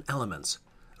 different elements: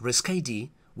 Risk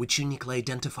ID, which uniquely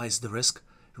identifies the risk,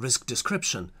 risk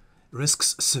description,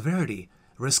 risk's severity,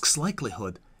 risk's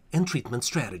likelihood, and treatment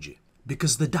strategy.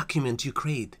 Because the document you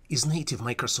create is native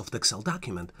Microsoft Excel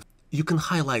document, you can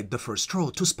highlight the first row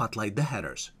to spotlight the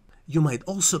headers. You might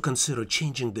also consider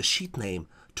changing the sheet name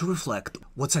to reflect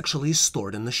what's actually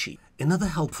stored in the sheet. Another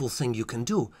helpful thing you can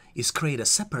do is create a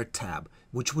separate tab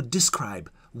which would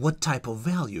describe what type of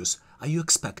values are you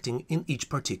expecting in each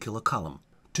particular column.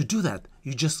 To do that,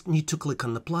 you just need to click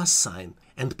on the plus sign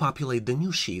and populate the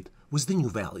new sheet with the new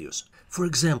values. For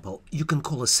example, you can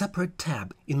call a separate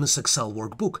tab in this Excel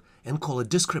workbook and call it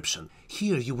Description.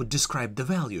 Here you would describe the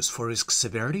values for risk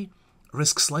severity,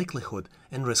 risk's likelihood,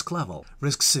 and risk level.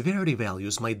 Risk severity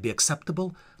values might be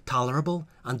acceptable, tolerable,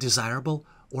 undesirable,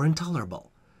 or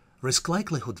intolerable. Risk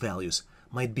likelihood values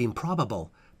might be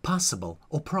improbable, possible,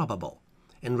 or probable.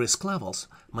 And risk levels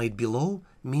might be low,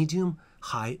 medium,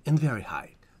 high, and very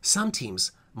high. Some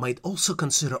teams might also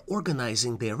consider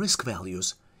organizing their risk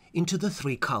values into the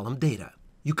 3-column data.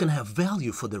 You can have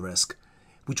value for the risk,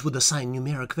 which would assign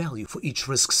numeric value for each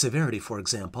risk severity, for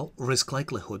example, risk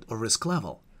likelihood, or risk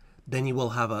level. Then you will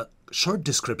have a short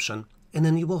description, and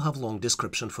then you will have long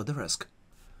description for the risk.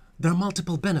 There are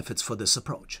multiple benefits for this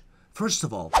approach. First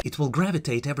of all, it will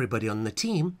gravitate everybody on the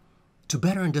team to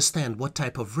better understand what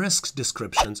type of risk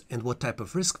descriptions and what type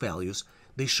of risk values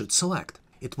they should select.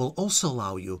 It will also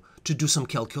allow you to do some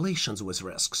calculations with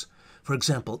risks. For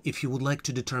example, if you would like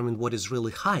to determine what is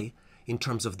really high in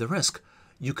terms of the risk,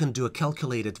 you can do a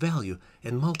calculated value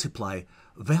and multiply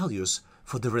values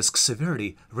for the risk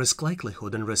severity, risk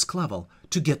likelihood, and risk level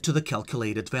to get to the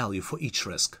calculated value for each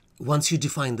risk. Once you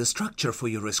define the structure for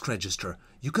your risk register,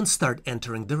 you can start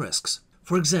entering the risks.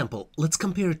 For example, let's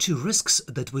compare 2 risks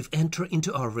that we've entered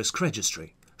into our risk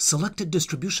registry. Selected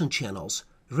distribution channels,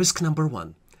 risk number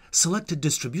 1. Selected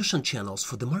distribution channels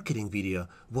for the marketing video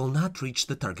will not reach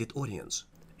the target audience.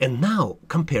 And now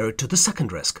compare it to the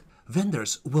second risk.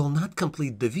 Vendors will not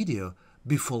complete the video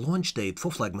before launch date for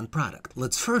flagman product.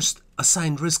 Let's first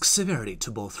assign risk severity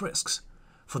to both risks.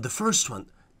 For the first one,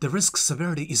 the risk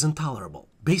severity is intolerable.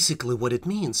 Basically what it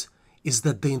means is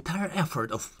that the entire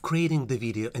effort of creating the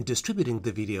video and distributing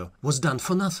the video was done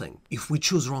for nothing. If we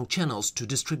choose wrong channels to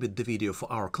distribute the video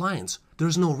for our clients,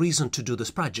 there's no reason to do this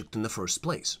project in the first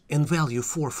place. And value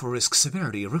 4 for risk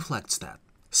severity reflects that.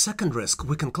 Second risk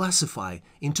we can classify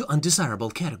into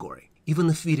undesirable category. Even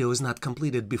if video is not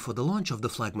completed before the launch of the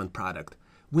flagman product,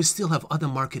 we still have other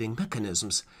marketing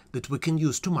mechanisms that we can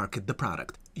use to market the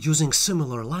product. Using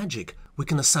similar logic, we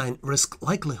can assign risk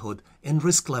likelihood and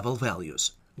risk level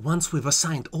values. Once we've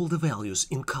assigned all the values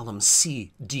in columns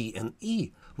C, D, and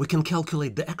E, we can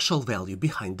calculate the actual value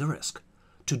behind the risk.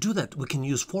 To do that, we can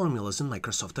use formulas in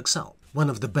Microsoft Excel. One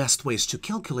of the best ways to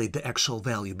calculate the actual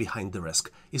value behind the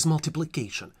risk is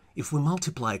multiplication. If we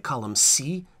multiply columns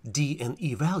C, D, and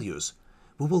E values,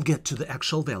 we will get to the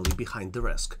actual value behind the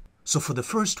risk. So for the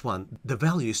first one, the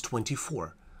value is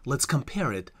 24. Let's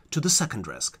compare it to the second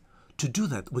risk. To do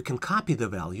that, we can copy the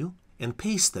value and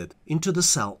paste it into the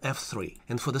cell F3.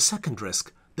 And for the second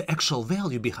risk, the actual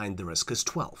value behind the risk is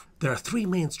 12. There are 3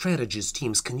 main strategies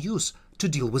teams can use to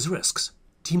deal with risks.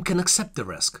 Team can accept the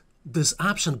risk. This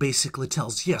option basically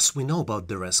tells, yes, we know about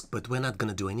the risk, but we're not going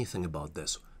to do anything about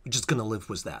this. We're just going to live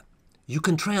with that. You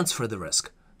can transfer the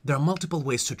risk. There are multiple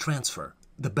ways to transfer.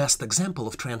 The best example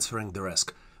of transferring the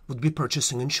risk would be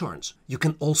purchasing insurance. You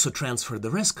can also transfer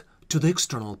the risk to the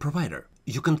external provider.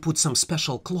 You can put some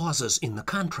special clauses in the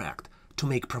contract to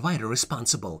make provider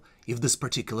responsible if this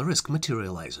particular risk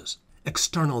materializes.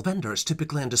 External vendors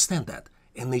typically understand that,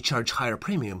 and they charge higher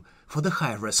premium for the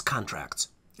high-risk contracts.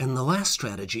 And the last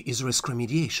strategy is risk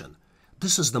remediation.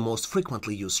 This is the most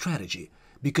frequently used strategy,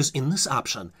 because in this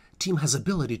option, team has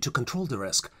ability to control the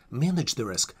risk, manage the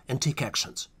risk, and take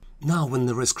actions. Now, when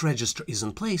the risk register is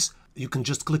in place, you can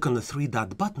just click on the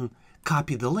three-dot button,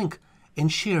 copy the link,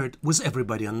 and share it with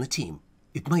everybody on the team.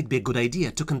 It might be a good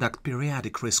idea to conduct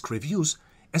periodic risk reviews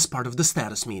as part of the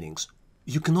status meetings.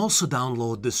 You can also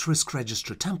download this risk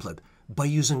register template by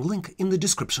using link in the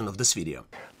description of this video.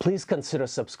 Please consider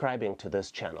subscribing to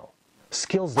this channel.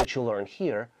 Skills that you learn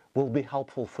here will be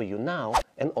helpful for you now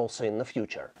and also in the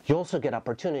future. You also get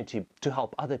opportunity to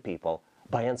help other people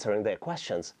by answering their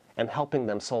questions and helping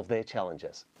them solve their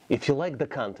challenges. If you like the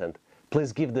content,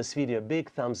 please give this video a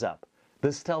big thumbs up.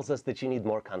 This tells us that you need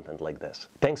more content like this.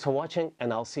 Thanks for watching,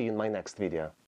 and I'll see you in my next video.